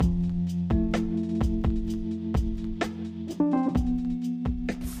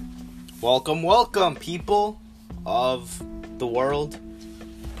Welcome, people of the world.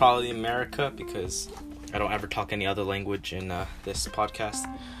 Probably America, because I don't ever talk any other language in this podcast.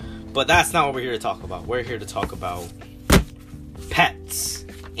 But that's not what we're here to talk about. We're here to talk about pets,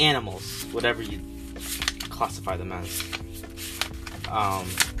 animals, whatever you classify them as.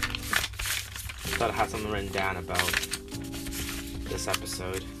 Thought I had something written down about this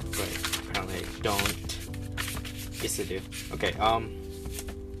episode, but apparently I don't. Yes, I do. Okay,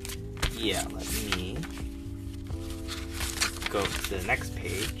 yeah, let me go to the next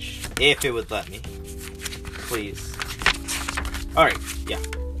page, if it would let me, please. Alright, yeah.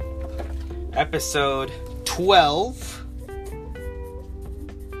 Episode 12.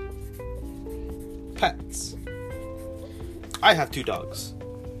 Pets. I have two dogs,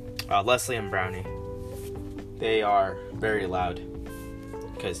 Leslie and Brownie. They are very loud,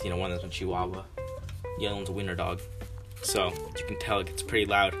 because, one is a Chihuahua, the other one's a wiener dog. So, as you can tell, it gets pretty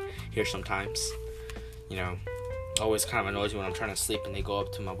loud here sometimes. Always kind of annoys me when I'm trying to sleep and they go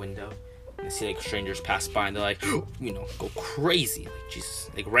up to my window and they see, strangers pass by and they're like, go crazy.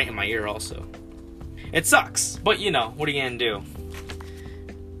 Jesus, right in my ear also. It sucks, but, what are you gonna do?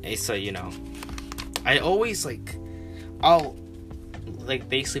 Hey, so, I always, they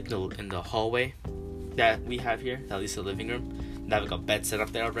sleep in the hallway that we have here, at least the living room. They have, a bed set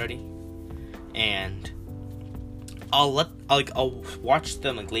up there already. And I'll watch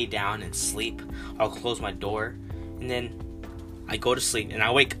them lay down and sleep. I'll close my door, and then I go to sleep, and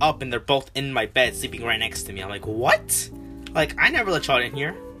I wake up, and they're both in my bed, sleeping right next to me. I'm like, what? I never let y'all in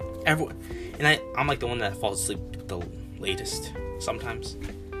here. Everyone, and I'm the one that falls asleep the latest sometimes.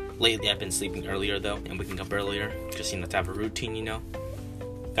 Lately, I've been sleeping earlier though, and waking up earlier, just to have a routine.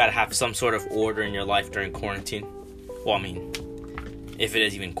 Gotta have some sort of order in your life during quarantine. Well, if it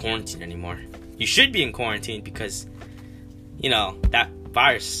is even quarantine anymore. You should be in quarantine because, that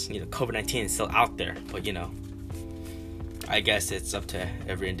virus, COVID-19 is still out there. But, I guess it's up to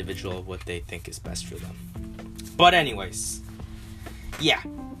every individual what they think is best for them. But anyways, yeah.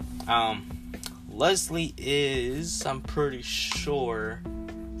 Leslie is, I'm pretty sure,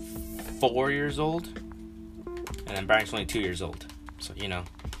 4 years old. And then Brownie's only 2 years old. So,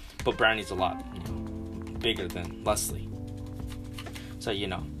 But Brownie's a lot, bigger than Leslie. So, if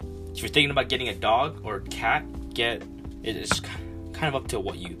you're thinking about getting a dog or a cat, it is kind of up to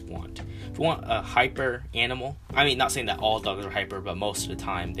what you want. If you want a hyper animal, not saying that all dogs are hyper, but most of the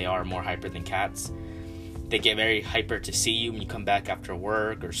time they are more hyper than cats. They get very hyper to see you when you come back after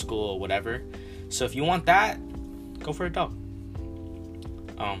work or school or whatever. So if you want that, go for a dog.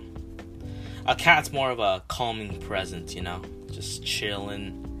 A cat's more of a calming presence, just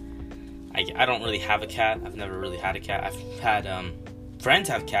chilling. I don't really have a cat. I've never really had a cat. I've had friends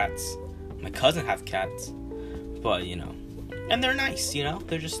have cats. My cousin have cats. But, and they're nice,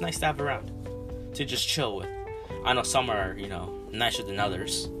 They're just nice to have around. To just chill with. I know some are, nicer than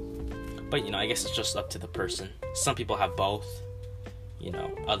others. But, I guess it's just up to the person. Some people have both.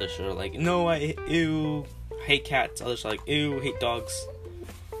 Others are like, no, I hate cats. Others are like, ew, hate dogs.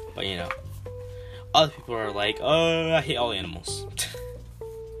 But, other people are like, oh, I hate all animals.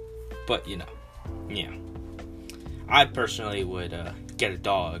 But, yeah. I personally would get a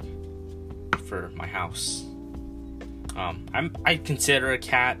dog for my house. I consider a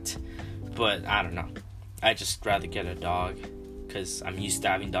cat, but I don't know. I'd just rather get a dog because I'm used to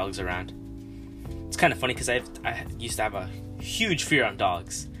having dogs around. It's kind of funny because I used to have a huge fear on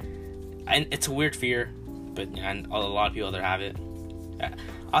dogs. And it's a weird fear, but and a lot of people that have it.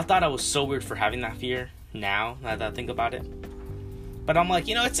 I thought I was so weird for having that fear now that I think about it. But I'm like,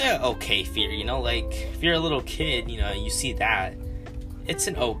 it's an okay fear, if you're a little kid, you see that. It's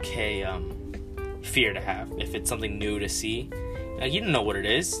an okay fear to have if it's something new to see. You don't know what it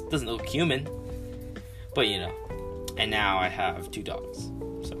is. It doesn't look human. But, and now I have two dogs.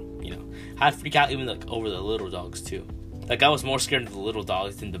 So, I'd freak out even over the little dogs too. I was more scared of the little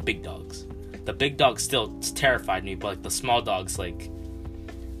dogs than the big dogs. The big dogs still terrified me, but the small dogs,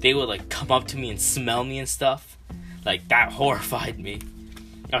 they would come up to me and smell me and stuff. That horrified me.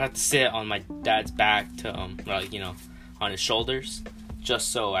 I'd have to sit on my dad's back to, on his shoulders,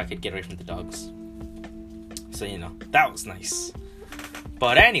 just so I could get away from the dogs. So, that was nice.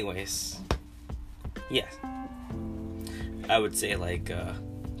 But anyways, yeah. I would say,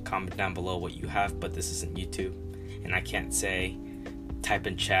 comment down below what you have, but this isn't YouTube. And I can't say, type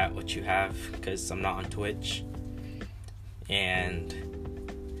in chat what you have, because I'm not on Twitch. And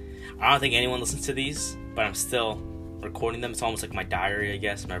I don't think anyone listens to these, but I'm still recording them. It's almost like my diary, I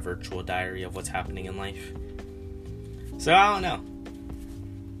guess, my virtual diary of what's happening in life. So I don't know.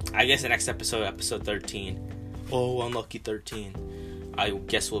 I guess the next episode 13. Oh, unlucky 13. I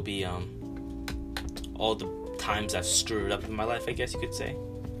guess will be all the times I've screwed up in my life, I guess you could say.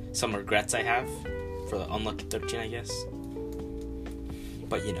 Some regrets I have for the unlucky 13, I guess.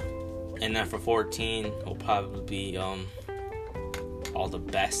 But and then for 14 will probably be all the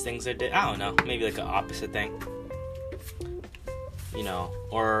best things I did. I don't know, maybe like an opposite thing.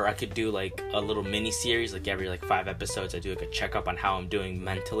 Or I could do like a little mini series, like every 5 episodes I do like a checkup on how I'm doing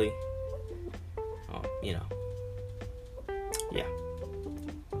mentally. Yeah.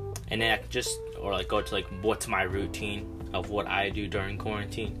 And then I could go to what's my routine of what I do during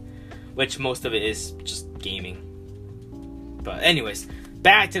quarantine, which most of it is just gaming. But anyways,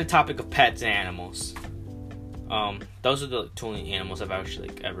 back to the topic of pets and animals. Those are the two only animals I've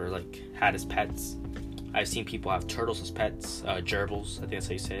actually ever had as pets. I've seen people have turtles as pets, gerbils, I think that's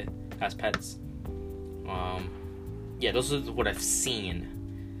how you say it, as pets. Yeah, those are what I've seen.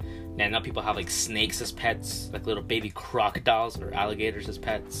 Now people have snakes as pets, little baby crocodiles or alligators as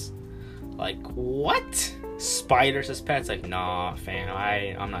pets. What? Spiders as pets? Nah,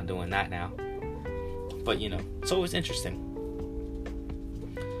 fam, I'm not doing that now. But it's always interesting.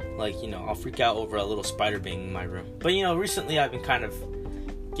 I'll freak out over a little spider being in my room. But recently I've been kind of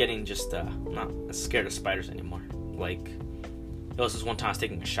getting just not scared of spiders anymore. There was this one time I was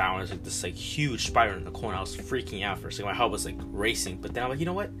taking a shower and there was this huge spider in the corner. I was freaking out for a second. My heart was racing. But then I'm you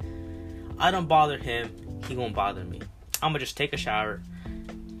know what? I don't bother him. He won't bother me. I'm gonna just take a shower.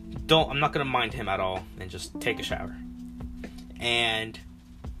 I'm not gonna mind him at all and just take a shower. And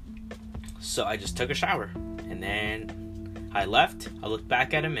so I just took a shower and then I left. I looked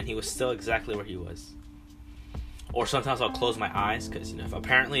back at him and he was still exactly where he was. Or sometimes I'll close my eyes because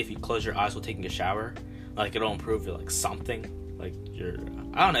if you close your eyes while taking a shower, it'll improve something.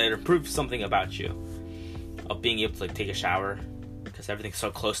 I don't know, it improves something about you of being able to take a shower because everything's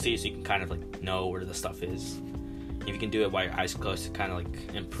so close to you, so you can kind of know where the stuff is. If you can do it while your eyes closed, it kind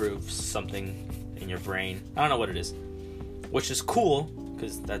of improves something in your brain. I don't know what it is, which is cool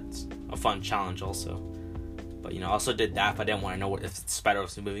because that's a fun challenge also. But I also did that if I didn't want to know if the spider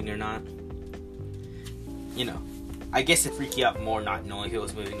was moving or not. I guess it freaked you out more not knowing if it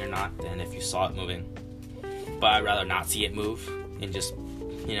was moving or not than if you saw it moving. But I'd rather not see it move and just,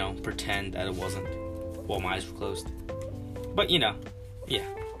 pretend that it wasn't while my eyes were closed. But, yeah.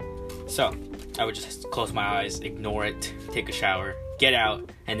 So, I would just close my eyes, ignore it, take a shower, get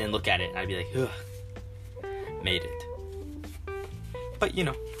out, and then look at it. And I'd be like, ugh, made it. But,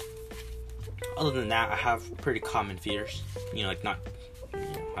 other than that, I have pretty common fears. I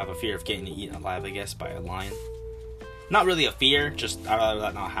have a fear of getting eaten alive, I guess, by a lion. Not really a fear, just I'd rather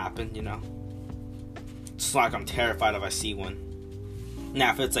that not happen, It's I'm terrified if I see one.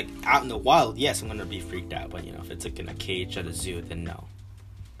 Now, if it's out in the wild, yes, I'm gonna be freaked out. But if it's in a cage at a zoo, then no.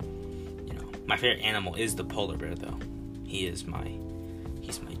 My favorite animal is the polar bear, though. He's my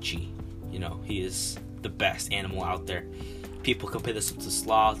G. He is the best animal out there. People compare this to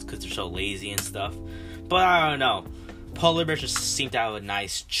sloths because they're so lazy and stuff. But I don't know. Polar bears just seem to have a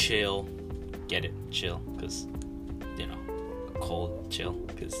nice chill. Get it? Chill. Because, cold chill.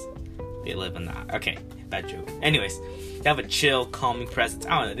 Because they live in that. Okay, bad joke. Anyways, they have a chill, calming presence.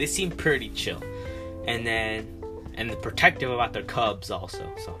 I don't know. They seem pretty chill. And they're protective about their cubs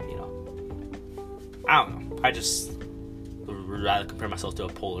also. So, I don't know. I just would rather compare myself to a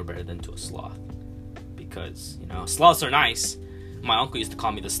polar bear than to a sloth. Because, sloths are nice. My uncle used to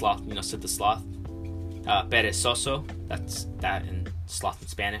call me the sloth, Sid the sloth. Perezoso, that's that in sloth in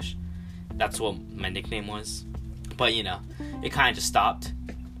Spanish. That's what my nickname was. But, it kind of just stopped.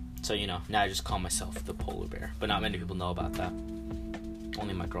 So, now I just call myself the polar bear. But not many people know about that.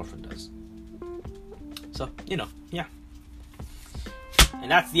 Only my girlfriend does. So, yeah.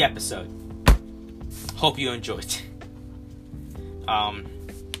 And that's the episode. Hope you enjoyed. I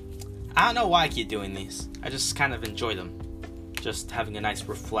don't know why I keep doing these. I just kind of enjoy them. Just having a nice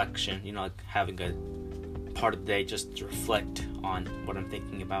reflection, having a part of the day just to reflect on what I'm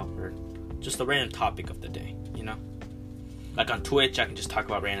thinking about, or just a random topic of the day, on Twitch, I can just talk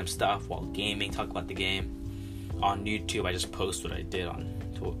about random stuff while gaming, talk about the game. On YouTube, I just post what I did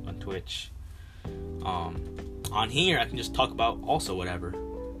on Twitch. On here, I can just talk about also whatever.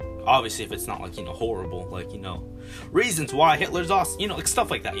 Obviously, if it's not horrible, reasons why Hitler's awesome, stuff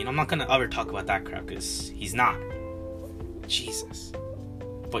like that. I'm not gonna ever talk about that crap because he's not. Jesus.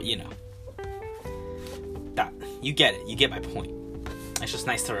 But that you get it. You get my point. It's just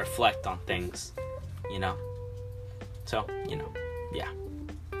nice to reflect on things, So, yeah.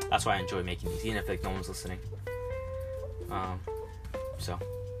 That's why I enjoy making these, even if no one's listening. So,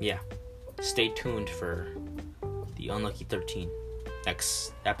 yeah. Stay tuned for the Unlucky 13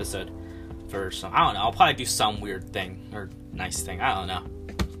 next episode for some, I don't know, I'll probably do some weird thing or nice thing. I don't know.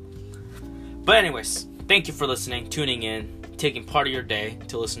 But anyways, thank you for listening, tuning in, taking part of your day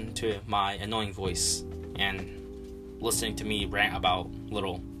to listen to my annoying voice and listening to me rant about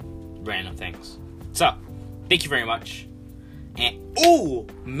little random things. So, thank you very much. And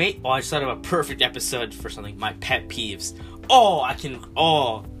I just thought of a perfect episode for something. My pet peeves.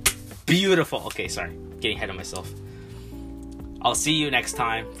 Beautiful. Okay, sorry, getting ahead of myself. I'll see you next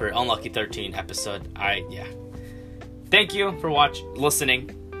time for Unlucky 13 episode. Thank you for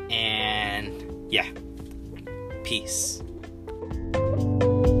listening, and peace.